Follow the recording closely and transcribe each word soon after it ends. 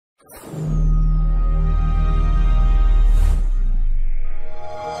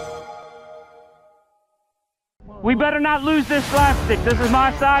We better not lose this slapstick. This is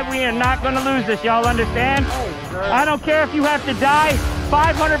my side. We are not going to lose this. Y'all understand? I don't care if you have to die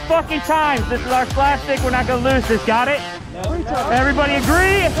 500 fucking times. This is our slapstick. We're not going to lose this. Got it? Everybody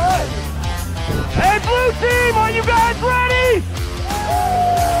agree? Hey, blue team, are you guys ready?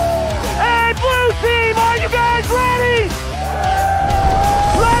 Hey, blue team, are you guys ready?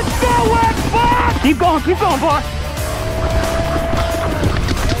 Let's go, Xbox! Keep going, boy.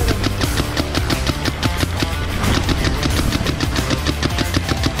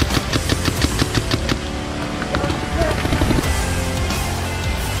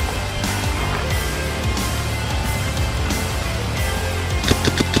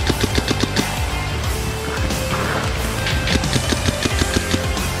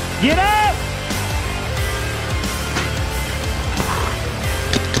 Get out!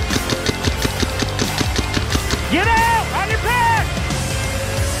 Get out! On your back!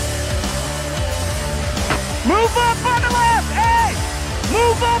 Move up on the left! Hey!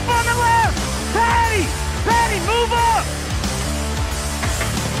 Move up on the left! Patty! Patty, move up!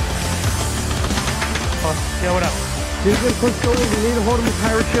 Oh, yeah, what up? He's gonna push forward. We need to hold him with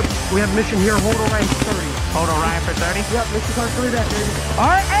pirate ship. We have mission here. Hold Orion for 30. Hold Orion for 30? Yep, Mr. Car 3 that, baby.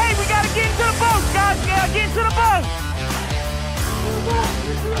 All right, hey, we gotta get into the boat, guys. We gotta get into the boat.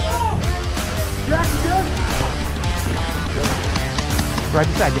 Jack, you good? Right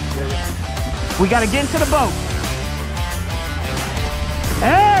beside you. We gotta get into the boat.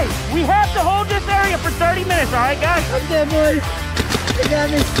 Hey, we have to hold this area for 30 minutes, all right, guys? I'm dead, boys. You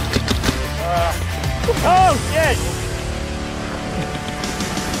got me. Oh, shit.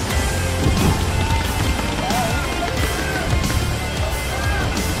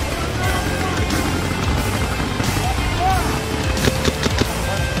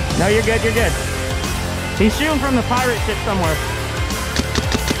 No, you're good, you're good. He's shooting from the pirate ship somewhere.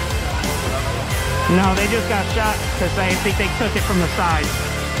 No, they just got shot because I think they took it from the side.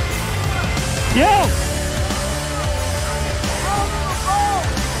 Yo!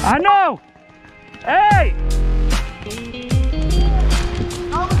 I know! Hey!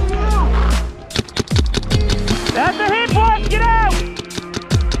 That's a hit, boss! Get out!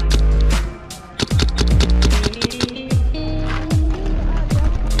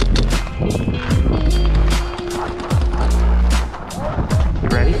 You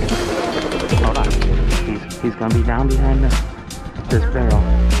ready? Hold on. He's gonna be down behind this barrel.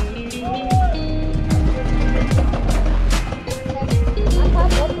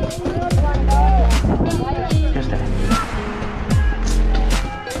 Just that.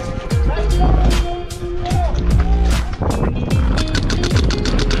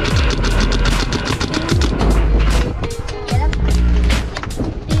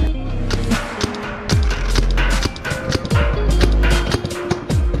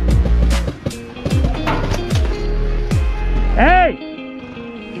 Hey!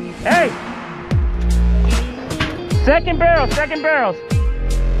 Second barrels.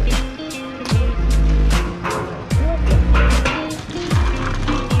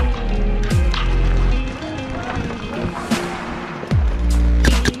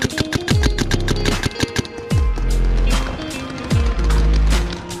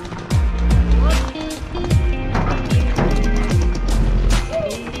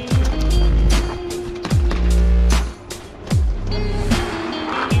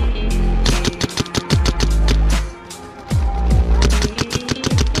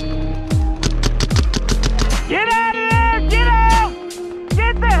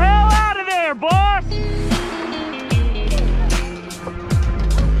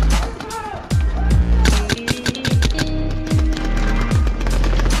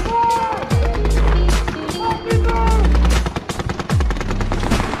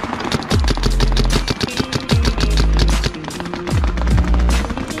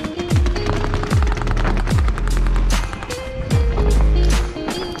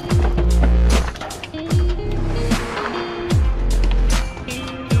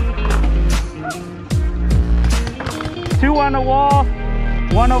 Two on the wall,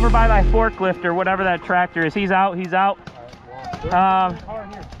 one over by that forklift or whatever that tractor is. He's out. Matt,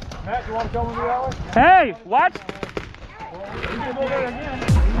 you want to come with me that way? Hey, watch.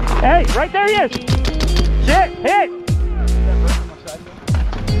 Hey, right there he is. Shit, hit.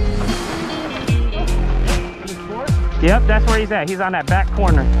 Yep, that's where he's at. He's on that back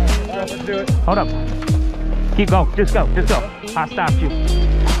corner. All right, let's do it. Hold up. Keep going. Just go. I stopped you.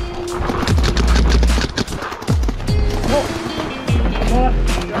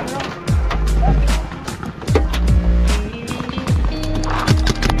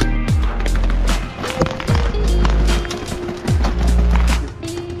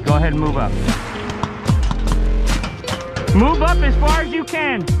 Go ahead and move up. Move up as far as you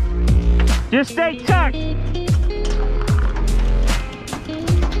can. Just stay tucked.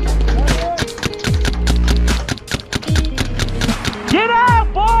 Get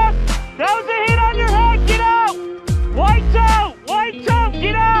out, boss! That was a hit on your head. Get out! White toe! White toe!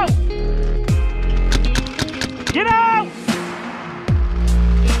 Get out! Get out!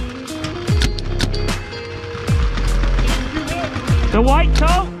 The white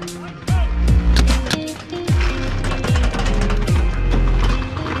toe?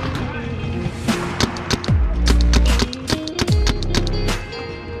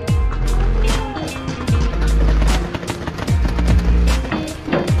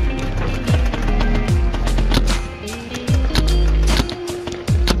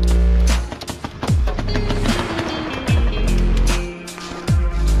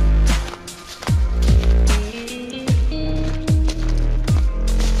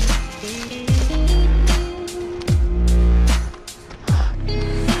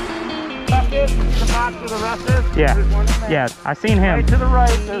 Yeah, yeah, I seen him. Right to the right,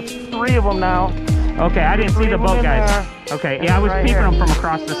 there's 3 of them now. Okay, I didn't see the boat guys. Okay, yeah, I was peeping them from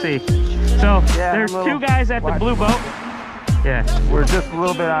across the sea. So there's 2 guys at the blue boat. Yeah, we're just a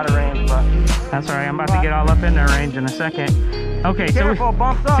little bit out of range, but that's all right. I'm about to get all up in their range in a second. Okay, so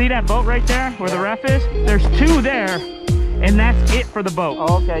see that boat right there where the ref is? There's 2 there, and that's it for the boat.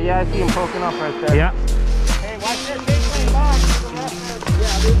 Oh, okay, yeah, I see him poking up right there. Yeah. Hey, watch that big plane box. The ref is,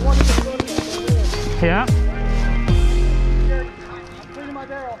 yeah, there's one in the front. Yeah. I'm cleaning my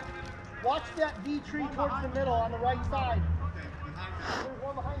barrel. Watch that V tree towards the middle on the right side. There's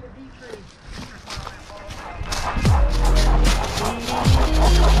one behind the V tree.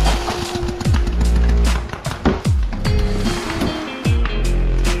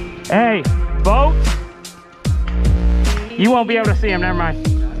 Hey, boat. You won't be able to see him, never mind.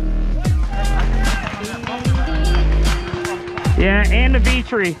 Yeah, and the V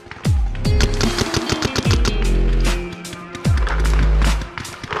tree.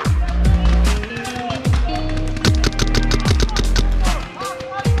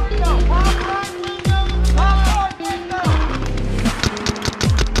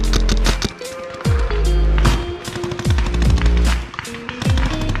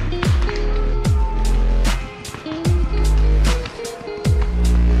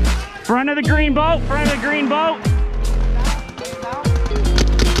 Front of the green boat, front of the green boat.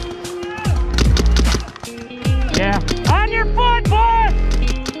 Yeah. On your foot, boss!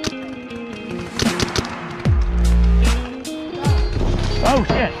 Oh,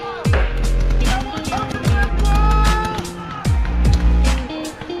 shit.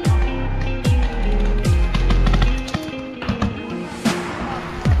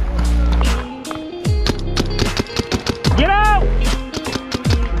 Get out!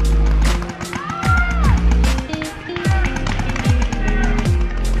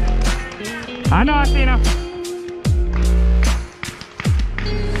 I know, I seen him.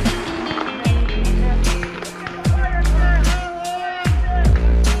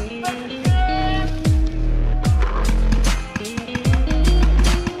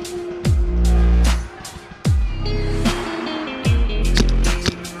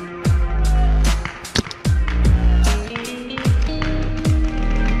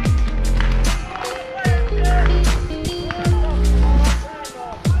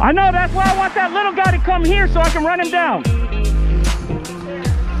 I know, that's why I want that little guy to come here so I can run him down.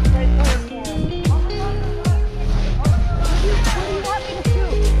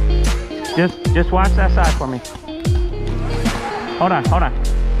 Just watch that side for me. Hold on, hold on.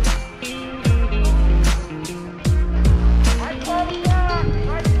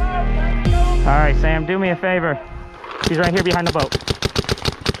 All right, Sam, do me a favor. He's right here behind the boat.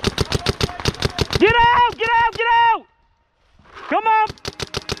 Get out, get out, get out! Come on.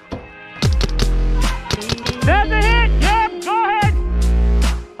 That's a hit! Yep, go ahead!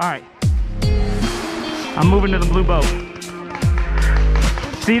 Alright. I'm moving to the blue boat.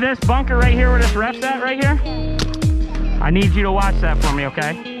 See this bunker right here where this ref's at right here? I need you to watch that for me,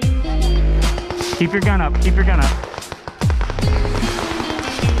 okay? Keep your gun up, keep your gun up.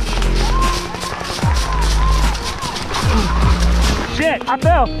 Shit, I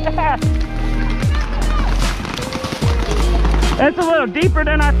fell! That's a little deeper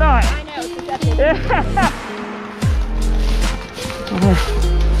than I thought. I know, it's deceptive.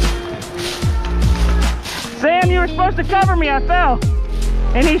 Sam, you were supposed to cover me. I fell.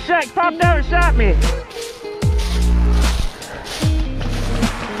 And he popped out and shot me.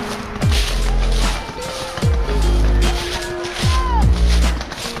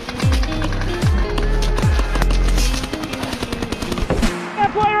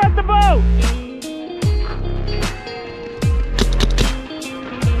 That player at the boat.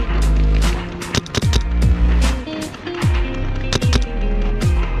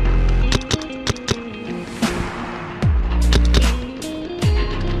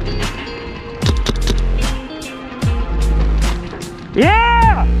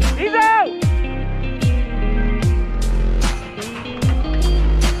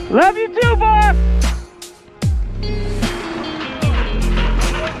 Love you too, boy.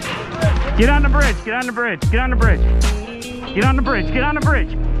 Get on the bridge. Get on the bridge. Get on the bridge. Get on the bridge. Get on the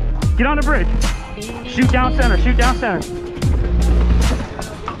bridge. Get on the bridge. Shoot down center. Shoot down center.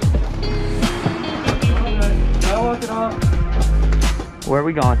 Where are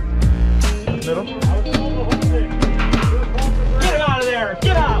we going? Middle. Get him out of there!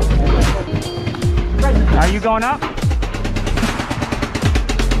 Get out! Are you going up?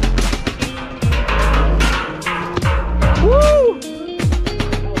 Woo!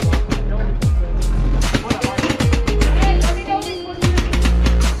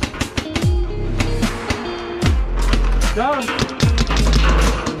 Done.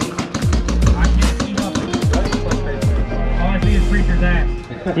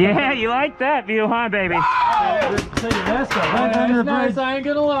 Yeah, you like that view, huh, baby? That's nice, I ain't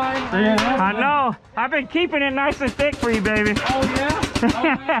gonna lie. I know. I've been keeping it nice and thick for you, baby. Oh, yeah?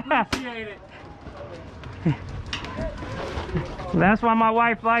 I appreciate it. That's why my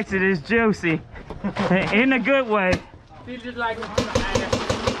wife likes it. It's juicy. In a good way. She just like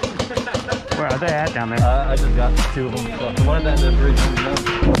Where are they at down there? I just got 2 of them. So the one at the bridge.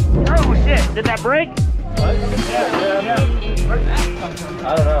 Oh, shit. Did that break? What? Yeah.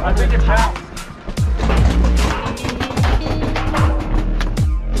 I don't know. I think it's out.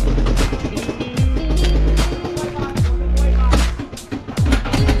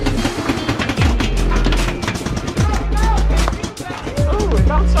 Oh, it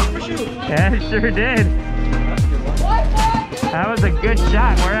bounced off my shoe. Yeah, it sure did. That was a good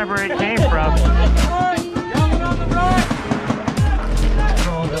shot wherever it came from.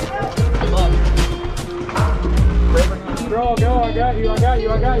 Bro, go, I got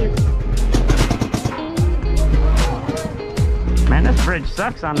you. Man, this bridge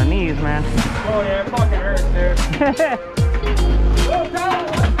sucks on the knees, man. Oh yeah, it fucking hurts, dude.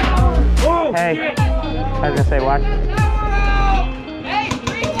 Hey, I was gonna say, watch.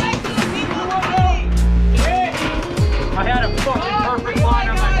 I had a fucking perfect line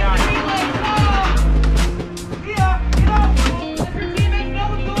on my gun.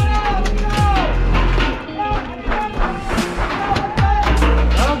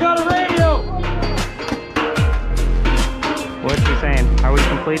 I don't got a radio. What's he saying? Are we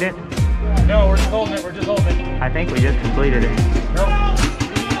completed? No, we're just holding it. I think we just completed it. Nope.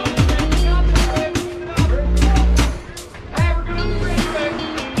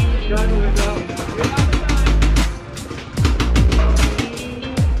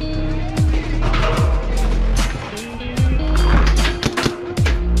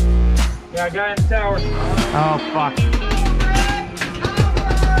 Yeah, guy in the tower. Oh, fuck.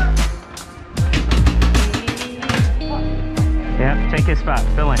 Yep, take his spot.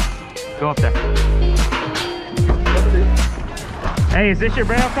 Fill in. Go up there. Hey, is this your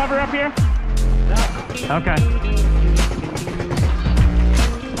barrel cover up here? No. Okay.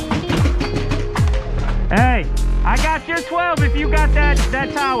 Hey, I got your 12 if you got that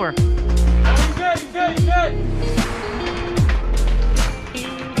tower. You good.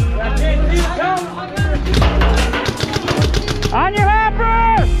 I can't see the tower. On your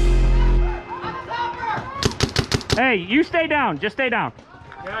hopper! Hey, you stay down. Just stay down.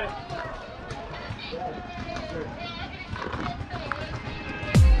 Got it.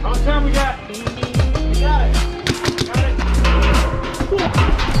 How much time we got? We got it.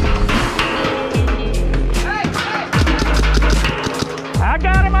 I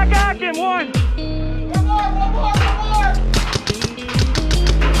got him. One. One more.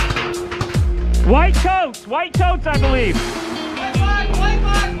 White totes, I believe.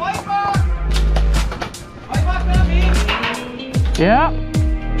 White box on me. Yeah.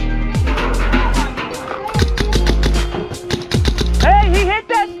 Hey, he hit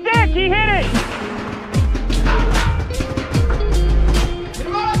that stick. He hit it. Get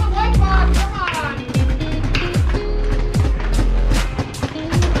him out of the white box. Come on.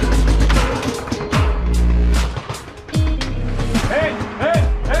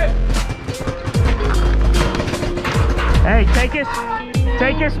 Hey, take his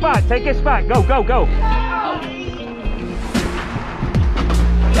spot. Go.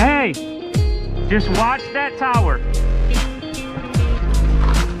 Hey, just watch that tower.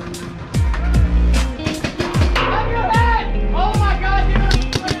 On your head! Oh my God, dude!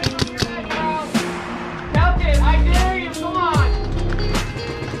 Put it on your head, bro. Captain, I dare you, come on!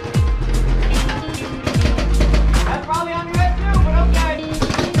 That's probably on your head too, but okay.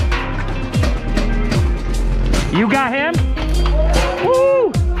 You got him?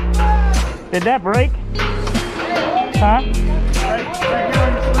 Woo! Did that break? Huh? Right here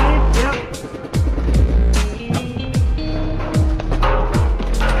on your sleeve? Yep.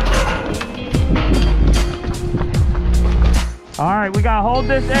 right, we gotta hold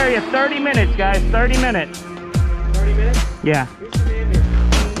this area 30 minutes, guys. 30 minutes. 30 minutes? Yeah. Who's commander?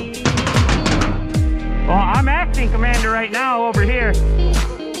 Well, I'm acting commander right now over here.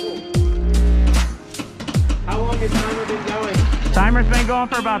 How long has timer been going? Timer's been going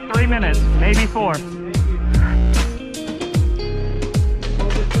for about 3 minutes, maybe 4. Thank you.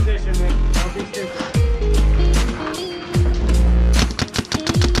 Hold this position, Nick. Don't be stupid.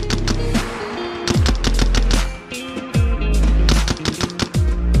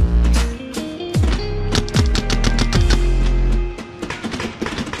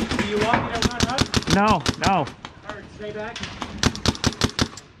 Do you want me to run up? No, no. Or stay back?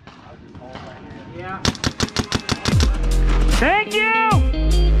 Yeah. Thank you!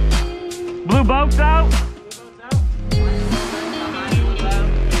 Blue boat's out.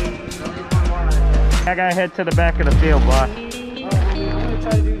 I gotta head to the back of the field, boss. I'm gonna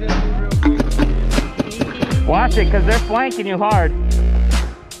try to do this real quick. Watch it, because they're flanking you hard.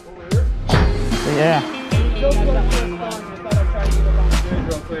 Yeah. Still close to the spawn. I thought I'd try to get up on the bridge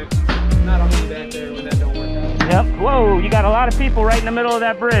real quick. Not on me back there when that don't work out. Yep. Whoa, you got a lot of people right in the middle of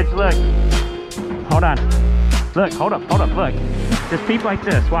that bridge. Look. Hold on. Look, hold up, look. Just peep like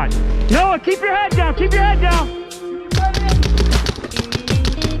this, watch. Noah, keep your head down, keep your head down.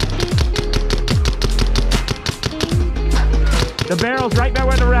 The barrel's right there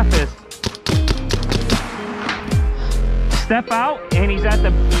where the ref is. Step out, and he's at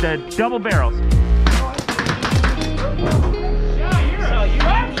the double barrels.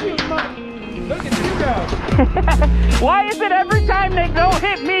 Look at you go. Why is it every time they don't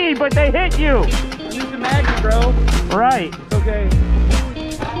hit me, but they hit you? Use the magnet, bro. Right. It's okay.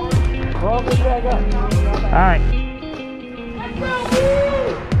 Roll this back up. All right.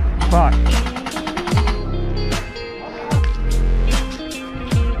 Fuck.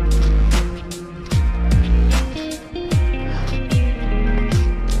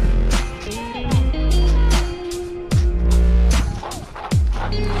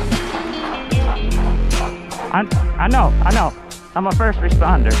 I know. I'm a first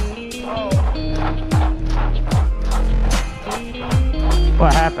responder.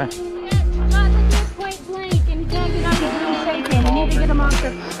 What happened? Point blank and he can't get up. He's really shaking. We need to get him off the.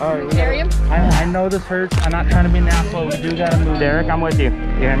 All right, Carry him? I know this hurts. I'm not trying to be an asshole. We do gotta move. Derek, I'm with you.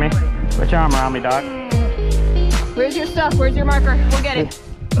 You hear me? Put your arm around me, dog. Where's your stuff? Where's your marker? We'll get it.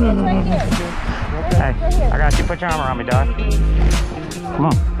 It's right here. Hey, I got you. Put your arm around me, dog. Come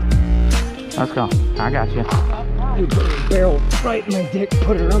on. Let's go. I got you. You put the barrel right in my dick,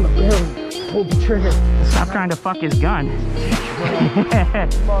 put it on the barrel, pull the trigger. Stop trying to fuck his gun.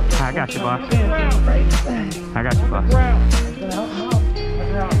 I got you, boss. I got you, boss.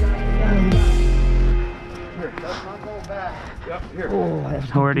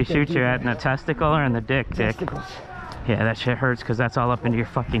 Where'd he shoot you at? In the testicle or in the dick, Dick? Yeah, that shit hurts because that's all up into your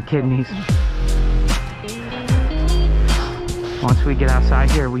fucking kidneys. Once we get outside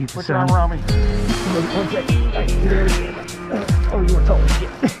here, we Put your arm around me. Oh, you were told shit.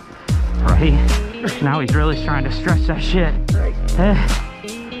 Right? Now he's really trying to stretch that shit.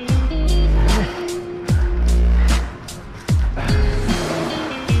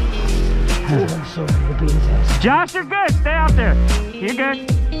 I'm sorry to beat his ass. Josh, you're good. Stay out there. You're good.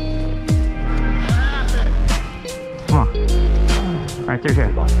 Come on. Right through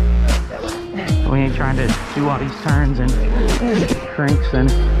here. We ain't trying to do all these turns and cranks and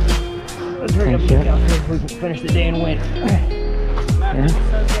shit. We can finish the day and win. Yeah.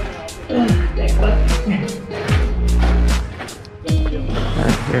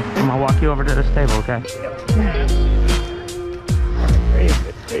 Right, here, I'm gonna walk you over to this table, okay?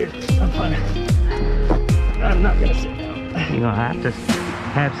 I'm fine. I'm not gonna sit down. You're gonna have to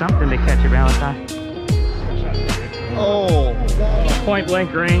have something to catch your Valentine. Oh. Point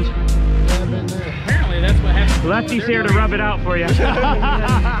blank range. Apparently that's what happened. Lefty's here to rub it out for you. You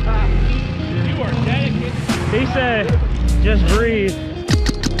are dedicated. He said, just breathe.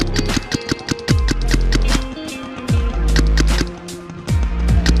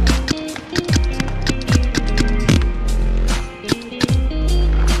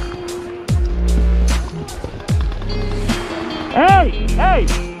 Hey,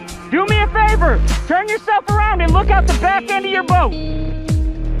 do me a favor. Turn yourself around and look out the back end of your boat.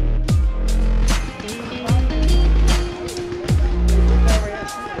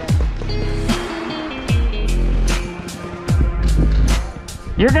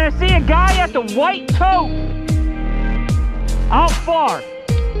 You're gonna see a guy at the white tote out far.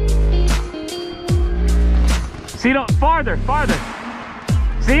 See, farther.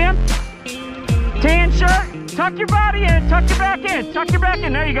 See him? Tan shirt. Tuck your body in, tuck your back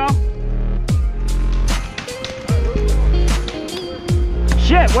in, there you go.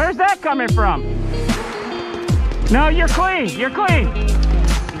 Shit, where's that coming from? No, you're clean. You're clean.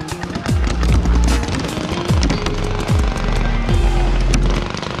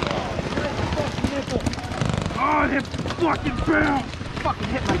 Oh, that fucking bounce! Fucking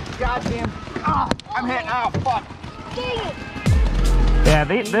hit my goddamn. Oh, I'm hitting. Oh, fuck. Yeah,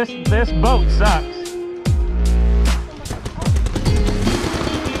 this boat sucks.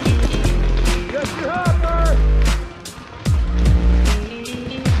 Get your hopper!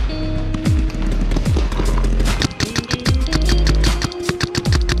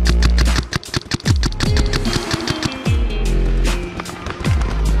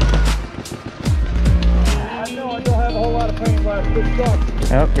 I know I don't have a whole lot of paint left. This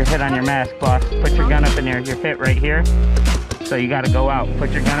sucks. Oh, you're hit on your mask, boss. Put your gun up in there. You're hit right here. So you gotta go out.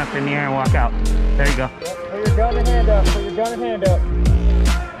 Put your gun up in the air and walk out. There you go. Put your gun and hand up. Put your gun and hand up.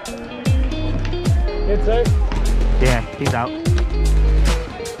 Kid safe? Yeah, he's out.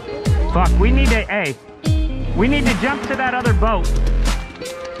 Fuck, we need to, hey, we need to jump to that other boat.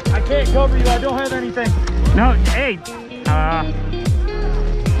 I can't cover you. I don't have anything. No, hey,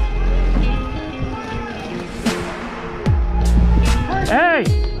 hey,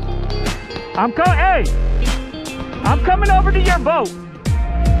 I'm coming over to your boat.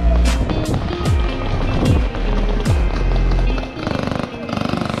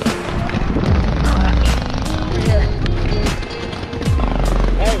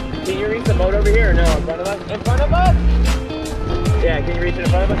 Hey, can you reach the boat over here or no? In front of us? In front of us? Yeah, can you reach it in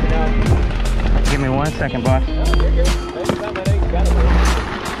front of us or no? Give me 1 second, boss. Oh, you're good. Take your time, I know you got it.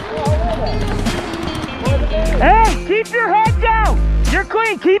 Hey, keep your head down. You're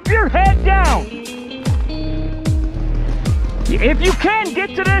clean. Keep your head down. If you can,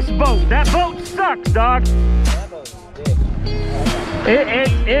 get to this boat. That boat sucks, dog. That boat's dick.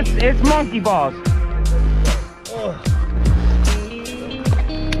 It's monkey balls.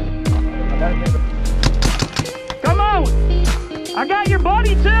 Come on. I got your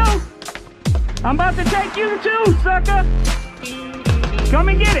buddy too. I'm about to take you too, sucker. Come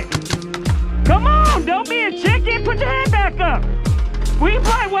and get it. Come on, don't be a chicken. Put your hand back up. We can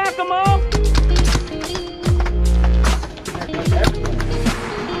play whack-a-mole.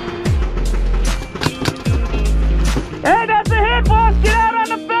 Hey, that's a hit, boss. Get out on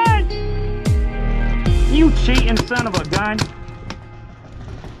the fence. You cheating son of a gun.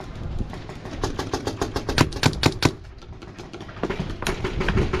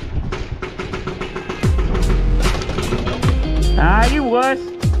 Ah, you wuss.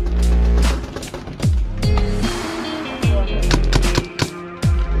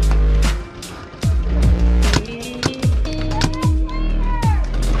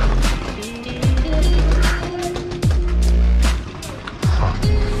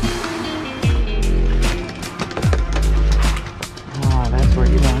 Oh, that's where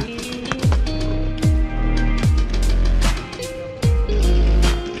you want.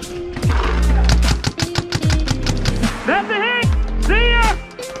 That's a hit. See ya!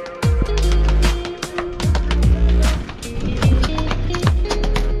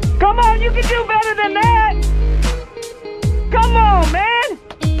 Come on, you can do better than that! Come on, man!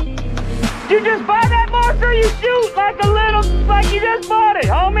 You just buy that marker, you shoot like you just bought it,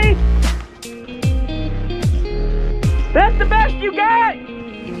 homie! That's the best you got!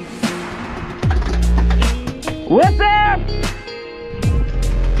 What's up?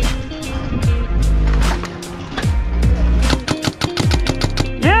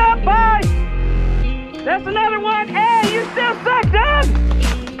 Yeah, bye! That's another one. Hey, you still suck, dog!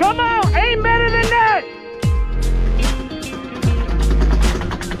 Come on, aim better than that!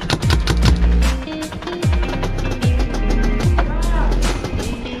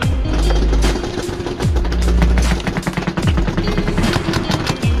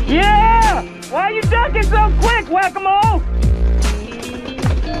 Yeah! Why are you ducking so quick, whack-a-mole?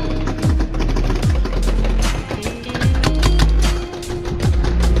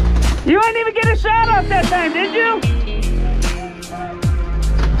 You didn't even get a shot off that time, did you?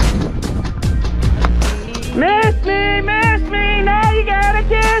 Miss me, now you gotta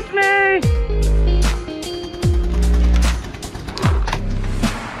kiss me.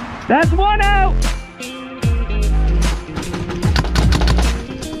 That's one out.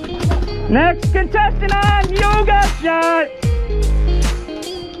 Next contestant on, you got shot.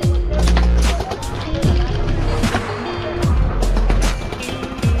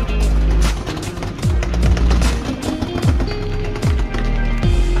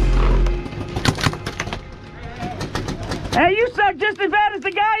 Hey, you suck just as bad as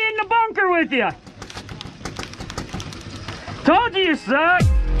the guy in the bunker with you. Told you you suck.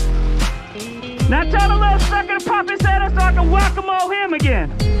 Now tell the little sucker to pop his head up so I can whack-a-mole him again.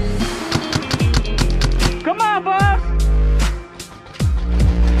 Come on, boss.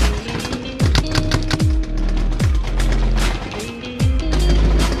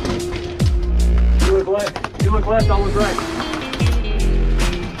 You look left, I'll look right.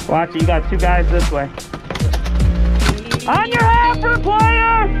 Watch it, you got two guys this way. On your hamper,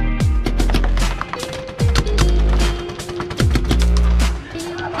 player!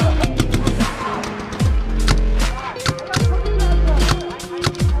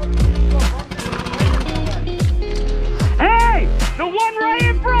 Hey! The one right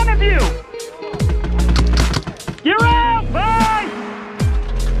in front of you! You're out! Bye!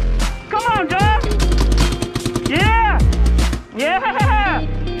 Come on, dog! Yeah! Yeah!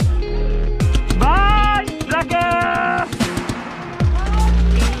 Bye, sucker!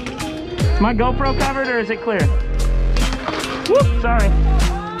 Is my GoPro covered or is it clear? Whoop, sorry.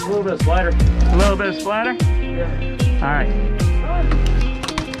 A little bit of splatter. A little bit of splatter? Yeah. All right.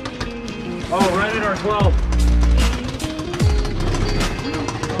 Oh, right at our 12.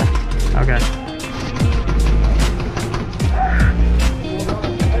 Okay.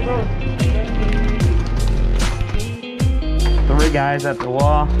 Three guys at the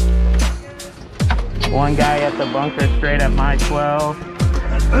wall. One guy at the bunker straight at my 12.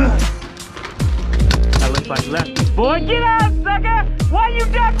 That looks like lefty. Boy, get out, sucker! Why you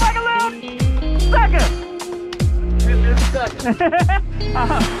duck like a little sucker? I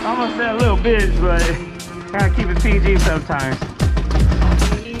almost said a little bitch, but gotta keep it PG sometimes.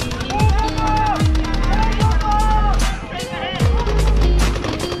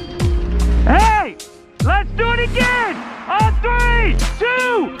 Hey! Let's do it again! On 3,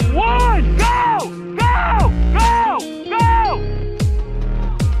 2, 1, go! Go! Go! Go!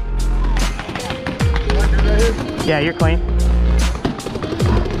 Yeah, you're clean.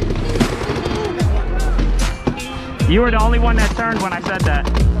 You were the only one that turned when I said that.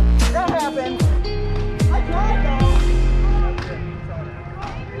 That happened. I tried though.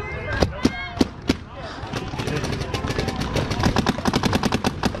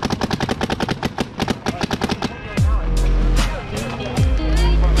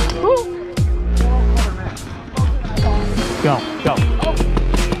 Go, go.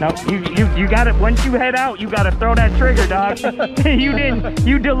 No, you got it. Once you head out, you got to throw that trigger, dog. You didn't.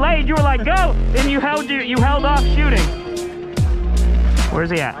 You delayed. You were like, go, and you held off shooting. Where's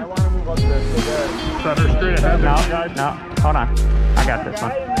he at? I want to move up there so that straight ahead. No, no. Hold on. I got this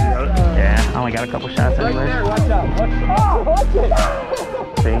one. Yeah, I only got a couple shots anyway. Right there, watch out. Watch it.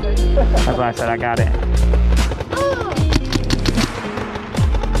 See? That's why I said I got it.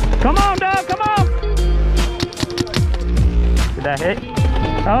 Come on, dog. Come on. Did that hit?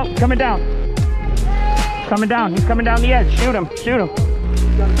 Oh, coming down. Coming down. He's coming down the edge. Shoot him. Shoot him.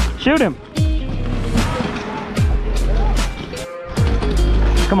 Shoot him.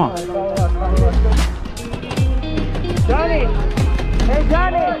 Come on. Johnny! Hey,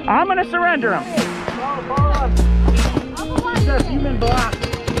 Johnny! I'm going to surrender him. He's a human block.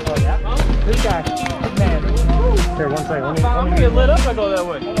 Oh, yeah? This guy. This man. Here, one second. Let me get lit up. I go that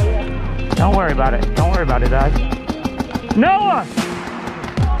way. Don't worry about it. Don't worry about it, guys. Noah!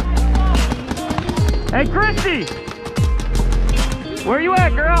 Hey, Christy! Where you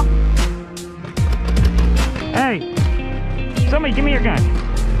at, girl? Hey! Somebody give me your gun.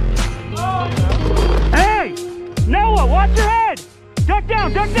 Hey! Noah, watch your head! Duck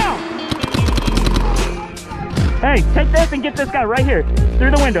down, duck down! Hey, take this and get this guy right here.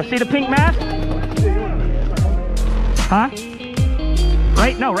 Through the window. See the pink mask? Huh?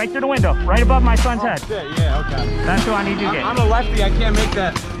 Right? No, right through the window. Right above my son's head. Yeah, okay. That's who I need you to get. I'm a lefty. I can't make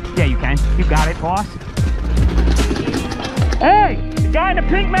that. Yeah, you can. You got it, boss. Hey! The guy in the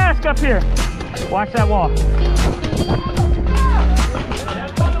pink mask up here. Watch that wall.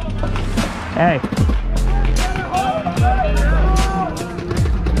 Hey.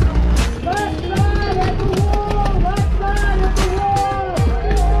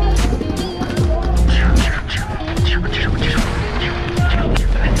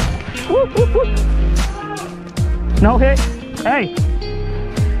 No hit. Hey.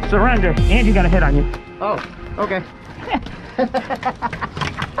 Surrender. And you got a hit on you. Oh, okay.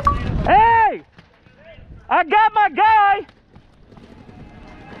 Hey! I got my guy!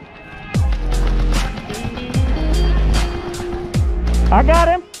 I got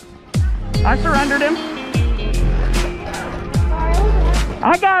him. I surrendered him.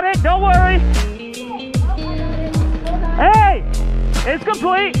 I got it, don't worry. Hey! It's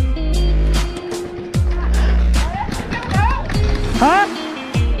complete. Huh?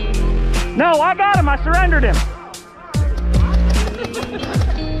 No, I got him. I surrendered him.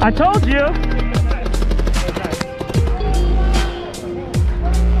 I told you.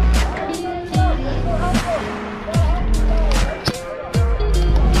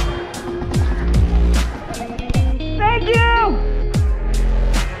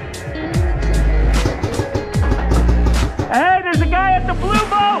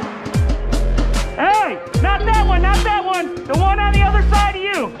 one. The one on the other side of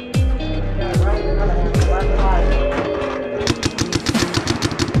you.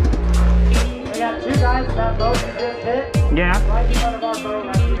 We got 2 guys in that boat you just hit. Yeah. Right in front of our boat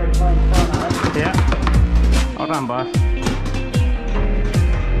right here. Playing phone on it. Yeah. Hold on, boss.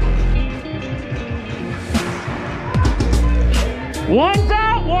 One's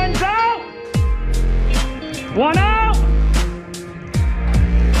out. One's out. One out.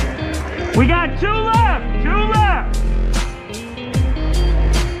 We got 2 left. 2 left.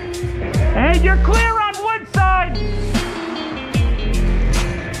 Hey, you're clear on Woodside.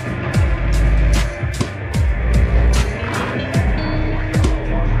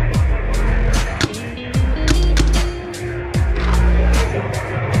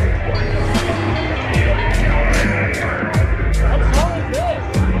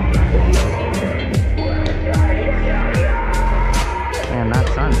 Man, that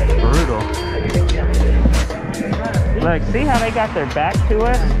sun's brutal. Look, see how they got their back to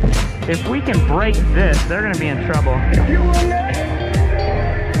us? If we can break this, they're gonna be in trouble.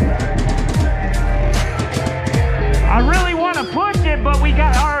 I really want to push it, but we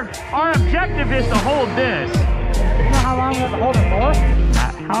got our objective is to hold this. You know how long we have to hold it for?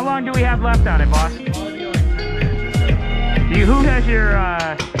 How long do we have left on it, boss? Who has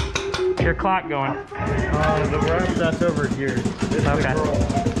your clock going? The ref that's over here. Okay.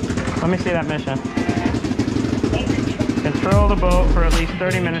 Let me see that mission. Control the boat for at least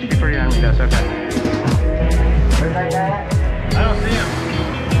 30 minutes before your enemy does. Okay. Where's that guy at? I don't see him.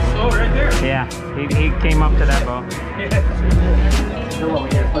 Oh, right there. Yeah, he came up to that boat. So what, we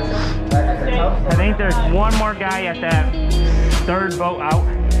gotta push it right at the top? I think there's one more guy at that 3rd boat out.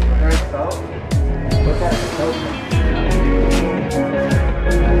 Third boat? Look at the boat.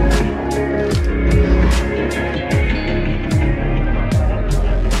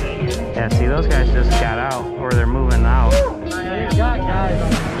 Yeah, see, those guys just got out, or they're moving out. We've got guys on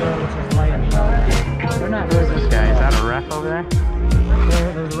the boat just laying down. They're not Who's this guy? Is that a ref over there?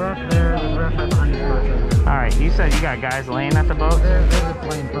 There's a ref there, there's a ref right behind the boat. All right, you said you got guys laying at the boat? There's a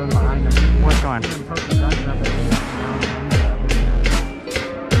plane phone behind them. Which one? You're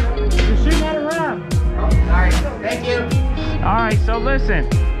shooting at a ref. Oh, sorry. Thank you. All right, so listen,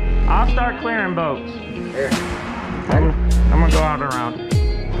 I'll start clearing boats. Here. I'm gonna go out around.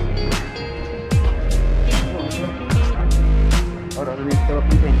 Hold on, let me fill up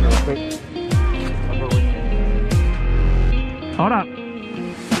the thing real quick. I'll go with you. Hold up.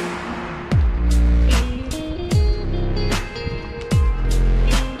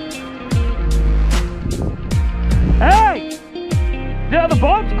 Hey! The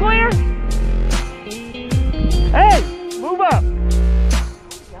boat's clear? Hey! Move up!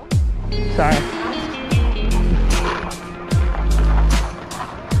 Sorry.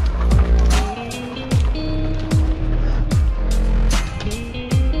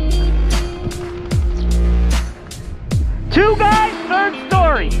 Two guys, 3rd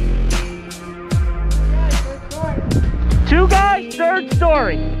story. 2 guys, 3rd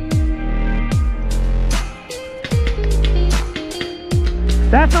story.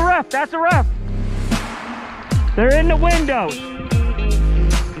 That's a ref, that's a ref. They're in the windows.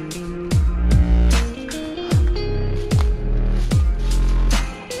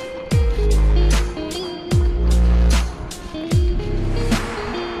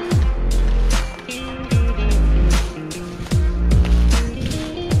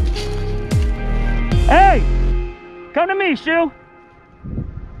 Hey, come to me, Shu.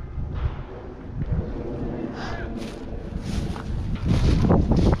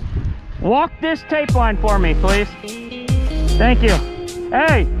 Walk this tape line for me, please. Thank you.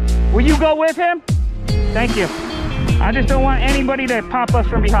 Hey, will you go with him? Thank you. I just don't want anybody to pop us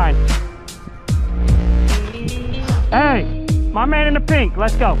from behind. Hey, my man in the pink,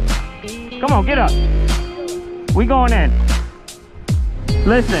 let's go. Come on, get up. We going in.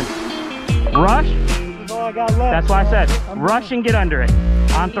 Listen, rush. That's why I said, rush and get under it.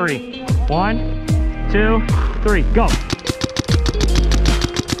 On 3. 1, 2, 3, go.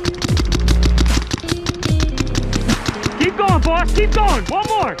 Keep going, boss, keep going. One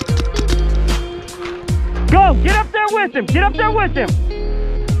more. Go, get up there with him. Get up there with him.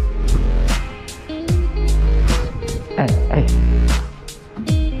 Hey, hey.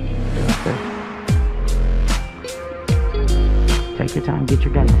 Take your time, get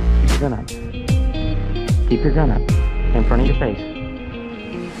your gun up. Keep your gun up. Keep your gun up in front of your face.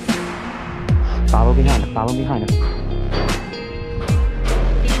 Follow behind him, follow behind him.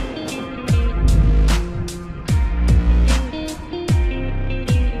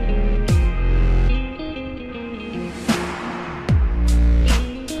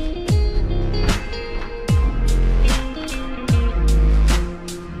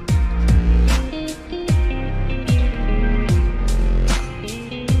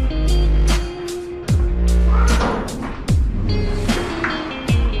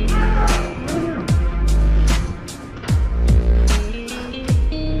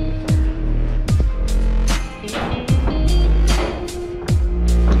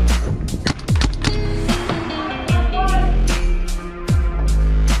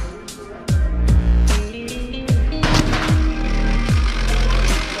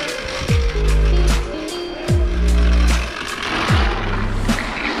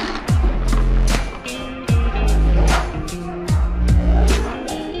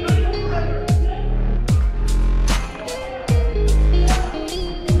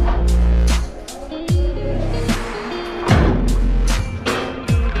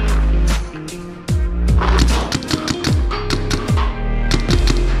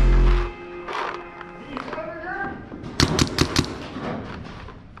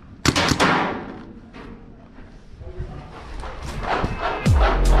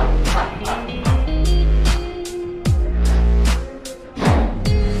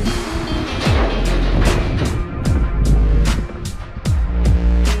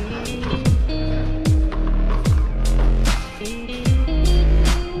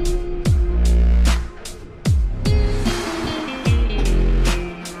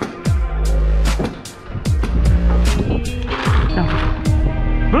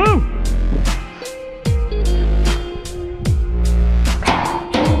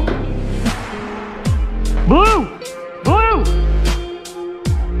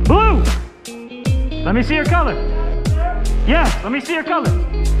 Let me see your color. Yes, let me see your color.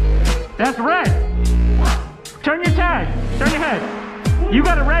 That's red. Turn your tag. Turn your head. You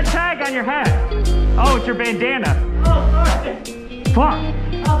got a red tag on your hat. Oh, it's your bandana. Oh, sorry. Fuck.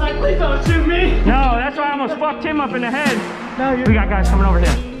 I was like, please don't shoot me. No, that's why I almost fucked him up in the head. No, We got guys coming over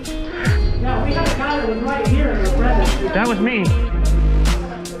here. No, we had a guy that was right here and was red. That was me.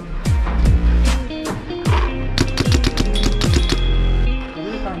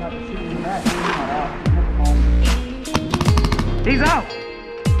 He's out.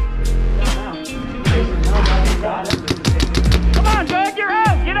 Come on, Doug, you're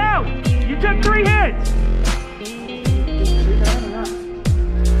out. Get out. You took 3 hits.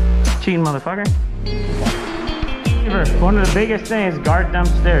 Cheating motherfucker. One of the biggest things, guard them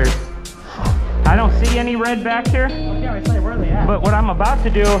stairs. I don't see any red back here. But what I'm about to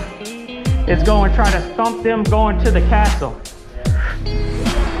do is go and try to thump them going to the castle.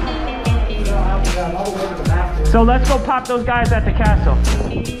 So let's go pop those guys at the castle.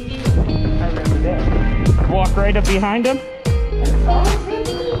 Walk right up behind them.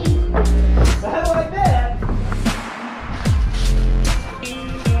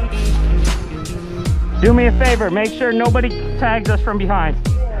 Do me a favor, make sure nobody tags us from behind.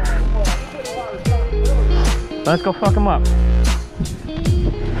 Let's go fuck them up.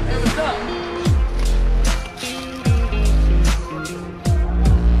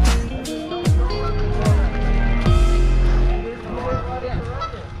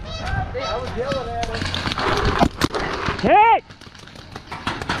 Hit!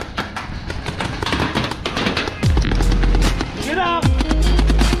 Get up.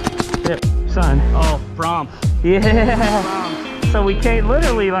 Yep, son. Oh, prom. Yeah. So we came,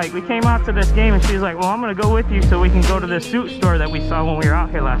 literally, like, we came out to this game and she's like, well, I'm gonna go with you so we can go to this suit store that we saw when we were out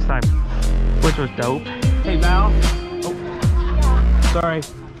here last time, which was dope. Hey, Val. Oh. Sorry.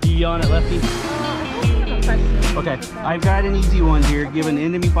 You yelling at Lefty? Okay. I've got an easy one here. Give an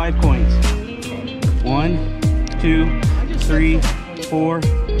enemy 5 coins. 1, 2, 3, 4,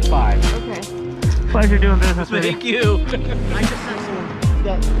 5. Okay. Pleasure doing business with you. Thank you. I just sent someone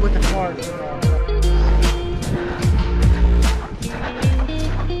that with the cards.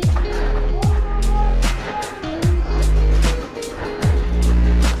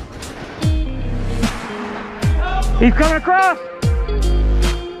 He's coming across.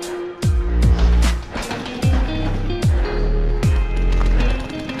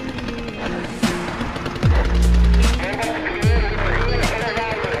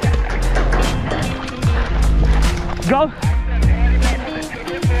 Go.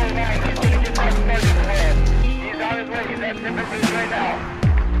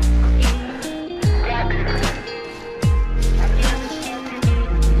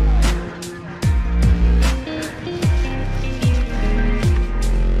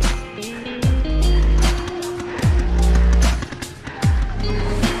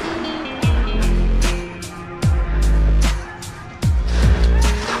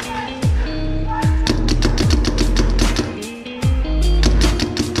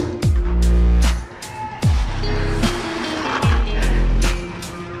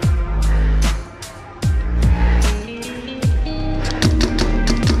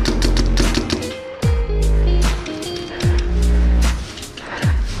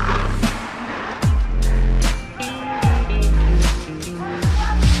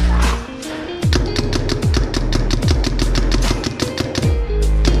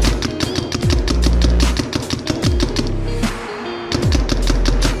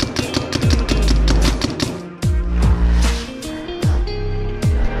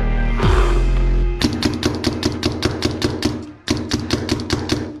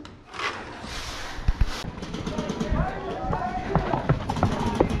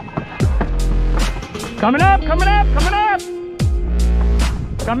 Coming up, coming up, coming up.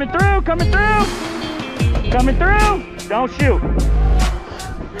 Coming through, coming through. Coming through. Don't shoot.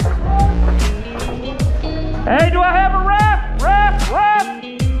 Hey, do I have a ref? Ref, ref.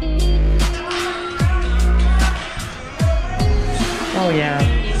 Oh yeah.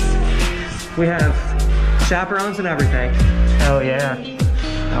 We have chaperones and everything. Hell yeah.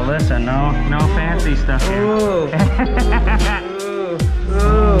 Now listen, no fancy stuff here. Ooh.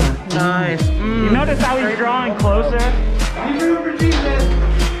 Ooh, nice. You notice how he's drawing closer?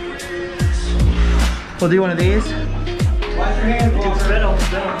 We'll do one of these.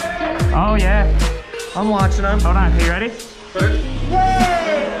 Oh yeah. I'm watching them. Hold on, are you ready?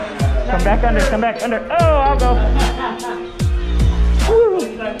 Come back under, come back under. Oh, I'll go.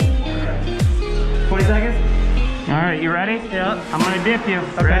 20 seconds. All right, you ready? Yeah. I'm gonna dip you.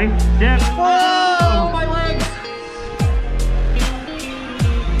 Okay. Ready? Dip. Whoa, my legs.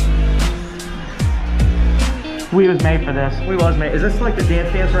 We was made for this. We was, mate. Is this like the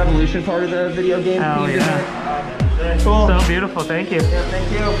Dance Dance Revolution part of the video game? Oh, Can you do yeah. that? Cool. So beautiful, thank you. Yeah,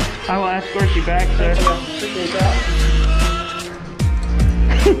 thank you. I will escort you back, sir. Appreciate that.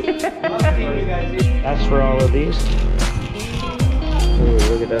 That's for all of these. Ooh,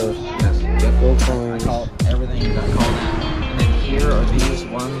 look at those. Yes, Gold coins. everything you got called in. And then here are these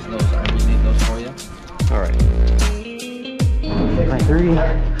ones. Those I remade those for you. All right. My 3.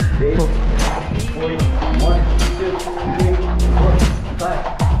 4. 40, 1, 2, 3, 4, 5,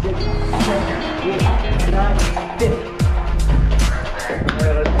 6, 7, 8, 9, 10.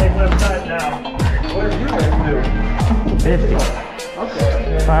 Let's take left side now. What are you guys doing? 50. Okay.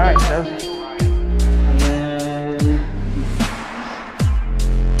 All right, those. And then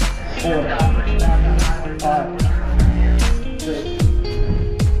 4, 5, 6,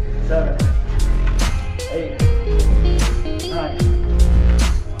 7, 8, 9,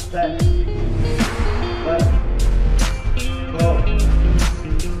 10, 11, 12,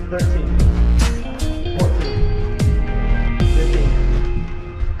 13, 14, 15,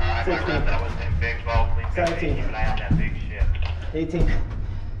 16, 17, 18,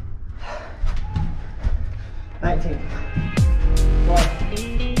 19,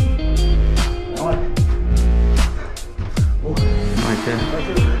 20, 21, Right there.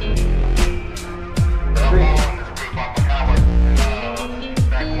 22, 3,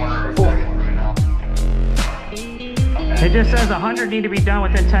 4. It just says 100 need to be done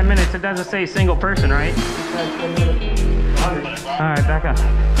within 10 minutes. It doesn't say single person, right? All right, back up.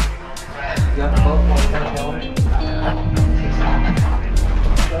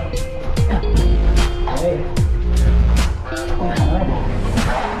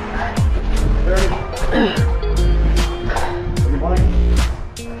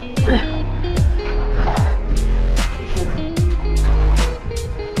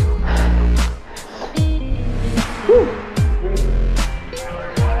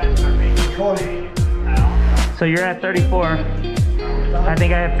 So you're at 34. I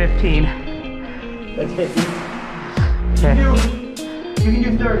think I have 15. That's 50. Okay. You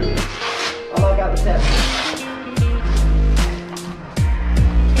can do 30. I'll lock out the 10.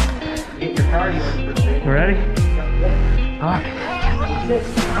 Get your cardio. You ready? Fuck. 6,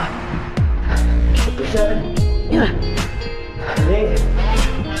 7, 8,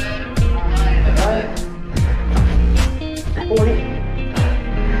 9, 40,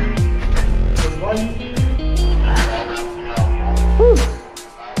 41.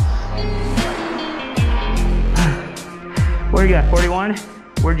 Where you at? 41?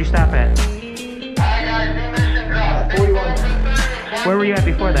 Where'd you stop at? 41. Where were you at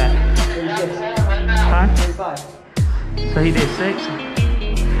before that? 36. Huh? 35. So he did 6.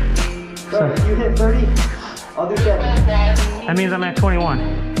 So if you hit 30, I'll do 7. That means I'm at 21.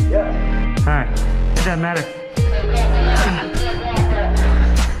 Yeah. All right. It doesn't matter.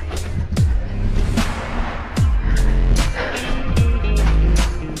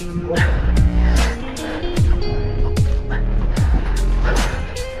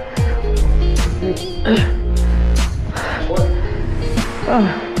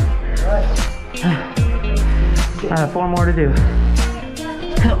 I have 4 more to do.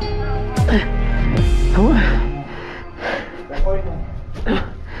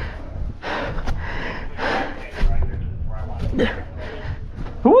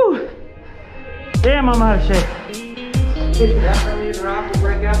 Woo! Damn, I'm out of shape.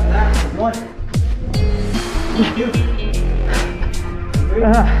 One. 2. 3.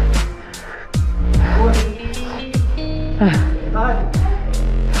 4. 5.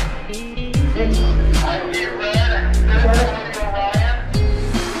 6. 7.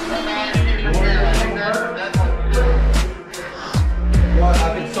 What,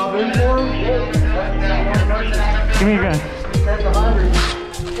 I've been subbing for him? Give me a gun. That's 100.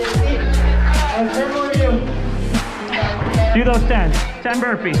 60. And 10 more to do. Do those 10. 10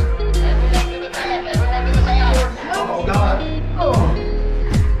 burpees. Oh, God. Oh.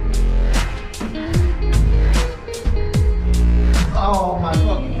 Oh, my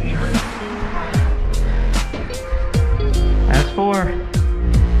fucking favorite. That's 4.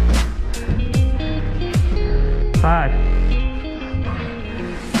 5.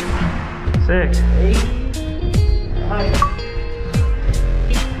 6. 8. 9.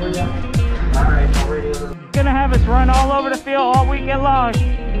 We're done. Alright, already. Gonna have us run all over the field all weekend long.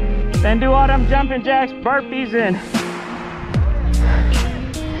 Then do all them jumping jacks, burpees in.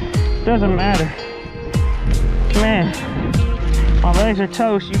 Doesn't matter. Man, my legs are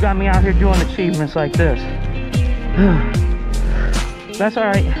toast. You got me out here doing achievements like this. That's all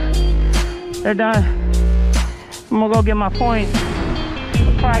right. They're done. I'm gonna go get my points.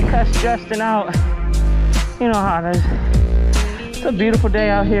 I'll probably cuss Justin out. You know how it is. It's a beautiful day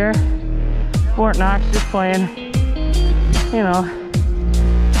out here. Fort Knox just playing, you know,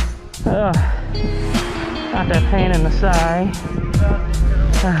 not that pain in the side.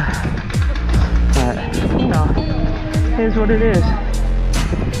 But, you know, it is what it is.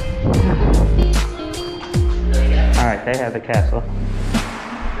 Alright, they have the castle.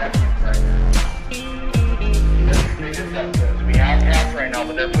 We have cats right now,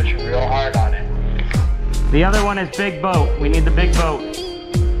 but they're pushing real hard on it. The other one is big boat. We need the big boat.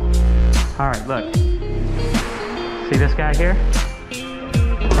 Alright, look. See this guy here?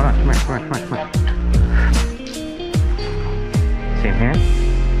 Hold on, come here, come here, come here, come here. See him here?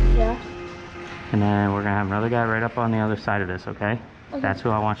 Yeah. And then we're gonna have another guy right up on the other side of this, okay? That's who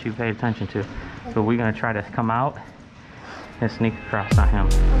I want you to pay attention to. So we're gonna try to come out and sneak across on him.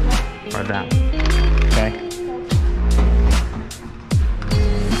 Or them. Okay?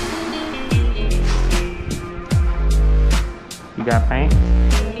 You got paint?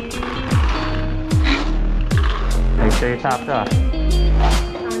 Make sure you're topped off.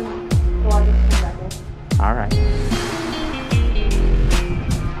 Alright.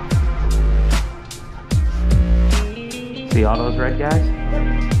 See all those red guys?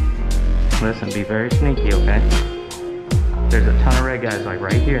 Listen, be very sneaky, okay? There's a ton of red guys like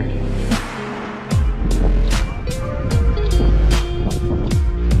right here.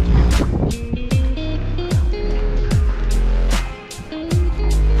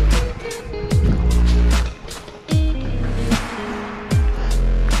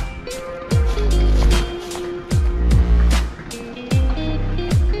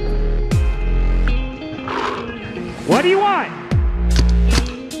 What do you want?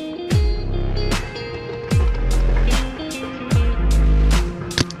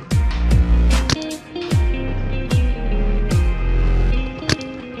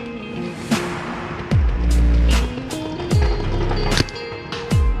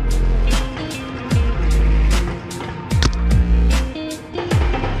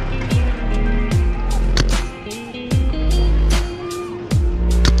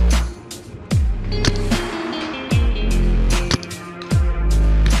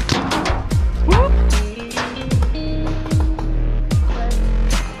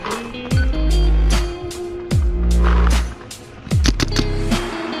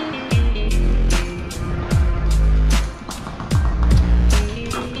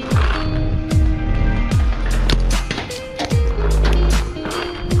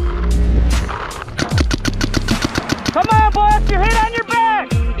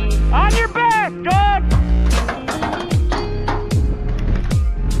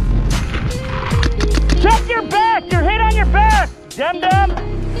 Dum-dum!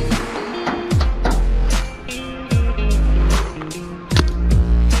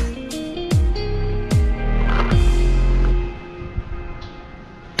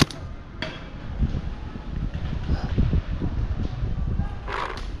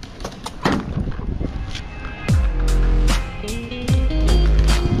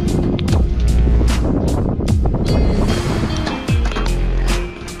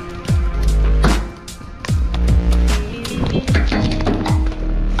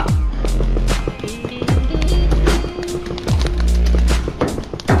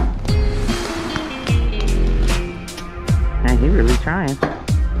 Trying.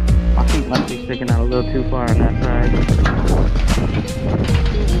 My feet must be sticking out a little too far on that side.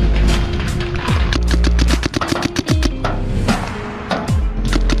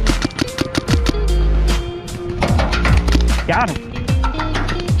 Got him.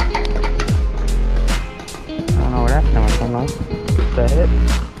 I don't know where that's coming from though. Is that it?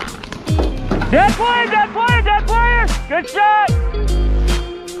 Dead player! Dead player! Dead player! Good shot!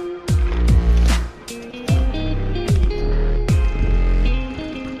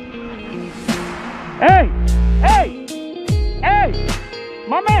 Hey! Hey! Hey!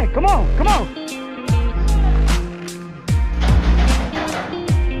 My man, come on, come on!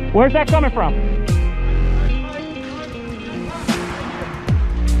 Where's that coming from?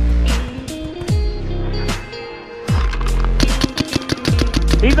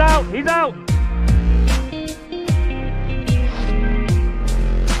 He's out, he's out!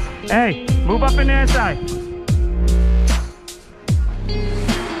 Hey, move up in the inside.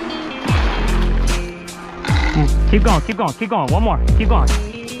 Keep going, keep going, keep going. One more, keep going.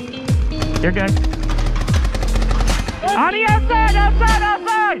 You're good. On the outside, outside,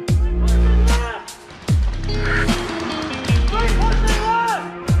 outside!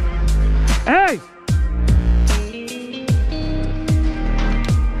 Hey!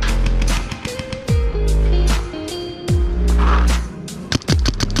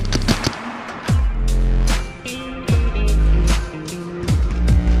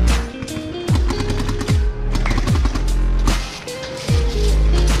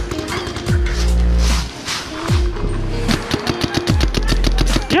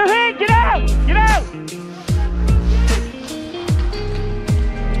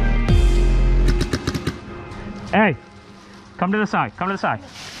 Come to the side. Come to the side.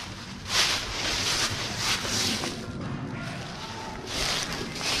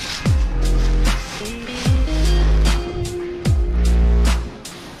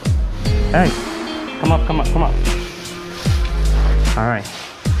 Hey, come up, come up, come up. All right,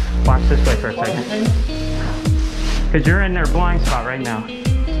 watch this way for a second. Because you're in their blind spot right now.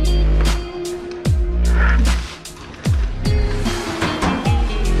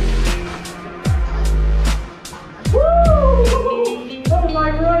 Woo! That was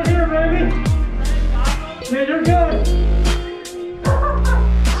like right here, baby. Man, you're good.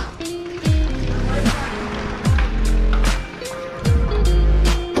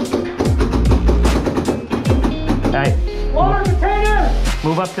 Hey, Water container!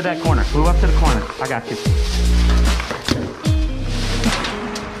 move up to that corner. Move up to the corner. I got you.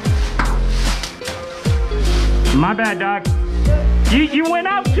 My bad, dog. You went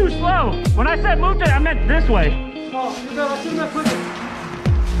out too slow. When I said move to, I meant this way. Oh, you're good. I'll do that quicker.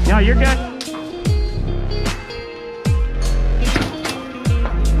 No, you're good.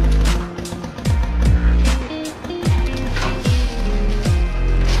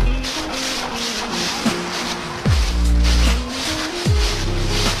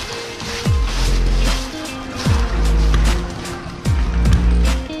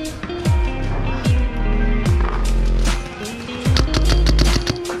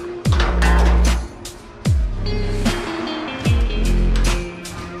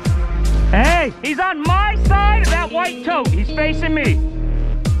 Hey, he's on my side of that white tote. He's facing me.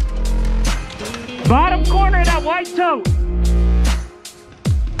 Bottom corner of that white tote.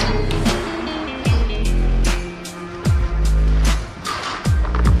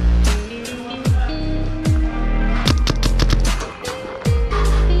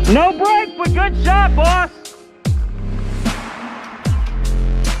 No break, but good shot, boss.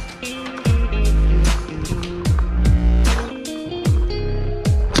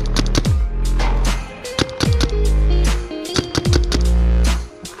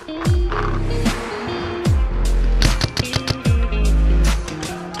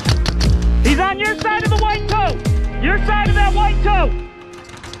 He's on your side of the white tote. Your side of that white tote.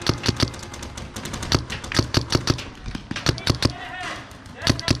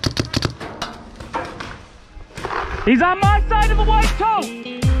 He's on my side of the white tote.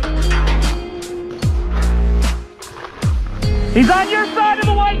 He's on your side of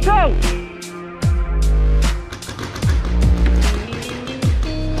the white tote.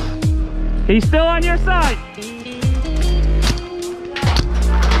 He's still on your side.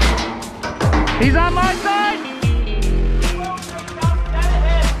 He's on my side.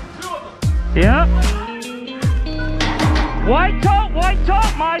 Yep. White tote,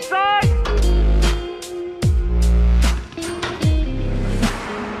 my side.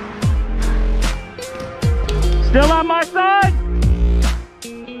 Still on my side.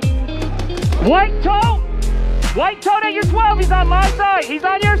 White tote at your 12. He's on my side. He's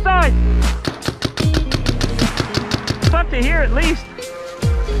on your side. It's up to here at least.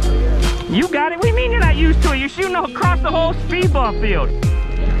 You got it. What do you mean you're not used to it? You're shooting across the whole speedball field.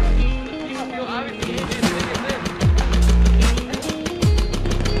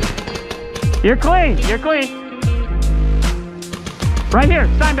 You're clean. You're clean. Right here.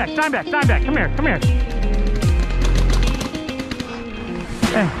 Sign back. Sign back. Sign back. Come here. Come here.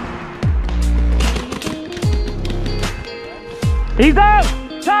 Hey. He's out.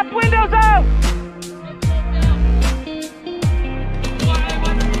 Top window's out.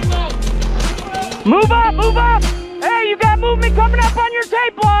 Move up, move up! Hey, you got movement coming up on your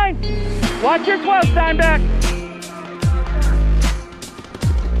tape line! Watch your 12, Steinbeck.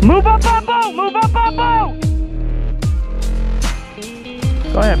 Move up on boat, move up on boat!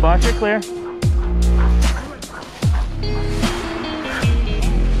 Go ahead, boss, you're clear.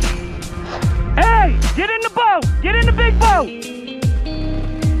 Hey, get in the boat! Get in the big boat!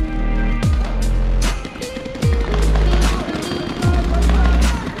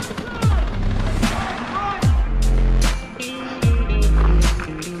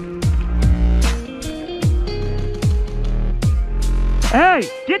 Hey,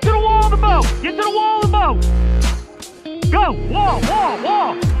 get to the wall of the boat! Get to the wall of the boat! Go! Wall, wall,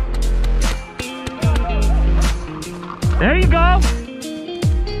 wall! There you go!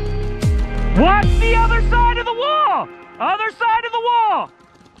 Watch the other side of the wall! Other side of the wall!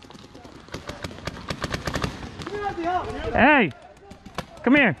 Hey,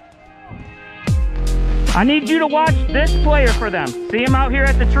 come here. I need you to watch this player for them. See him out here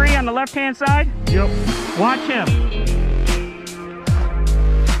at the tree on the left-hand side? Yep. Watch him.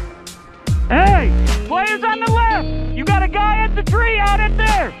 Hey, players on the left. You got a guy at the tree out at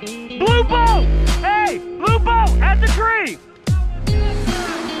there. Blue boat. Hey, blue boat at the tree.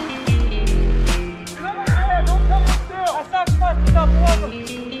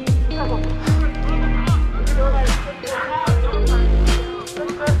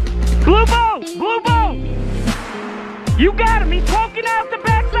 You got him. He's poking out the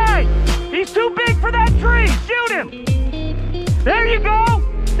backside. He's too big for that tree. Shoot him. There you go.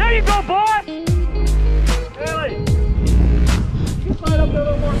 There you go, boss. Really? You slide up there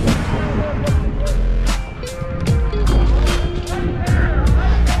a little more.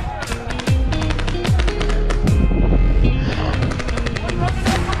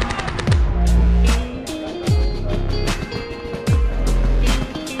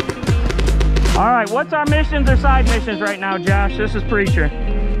 All right, what's our missions or side missions right now, Josh? This is Preacher.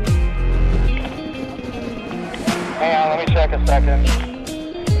 Hang on, let me check a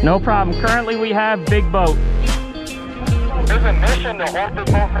second. No problem. Currently, we have Big Boat. There's a mission to hold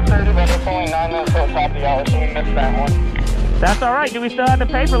this boat for 30, but it's only 9 minutes till the top of the hour, so we missed that one. That's all right. Do we still have the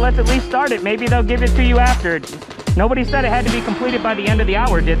paper? Let's at least start it. Maybe they'll give it to you after. Nobody said it had to be completed by the end of the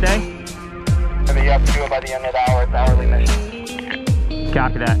hour, did they? Maybe you have to do it by the end of the hour. It's hourly mission.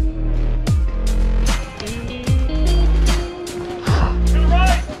 Copy that.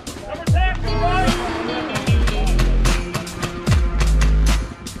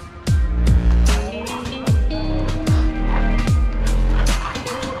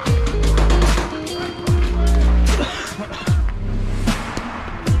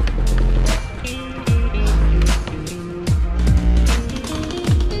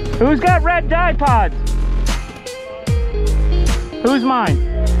 Who's got red dye pods? Who's mine?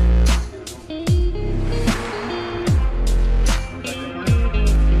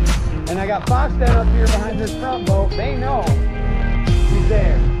 And I got Foxhead up here behind this front boat. They know he's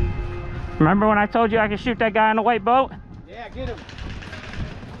there. Remember when I told you I could shoot that guy on the white boat? Yeah, get him.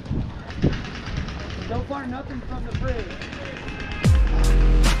 So far, nothing from the bridge.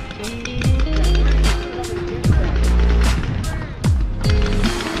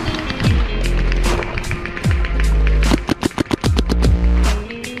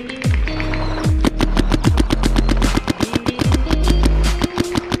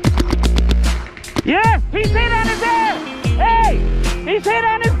 Yes, he's hit on his ass. Hey, he's hit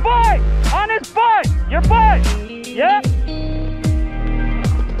on his butt. On his butt. Your butt. Yep.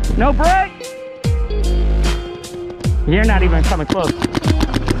 No break. You're not even coming close.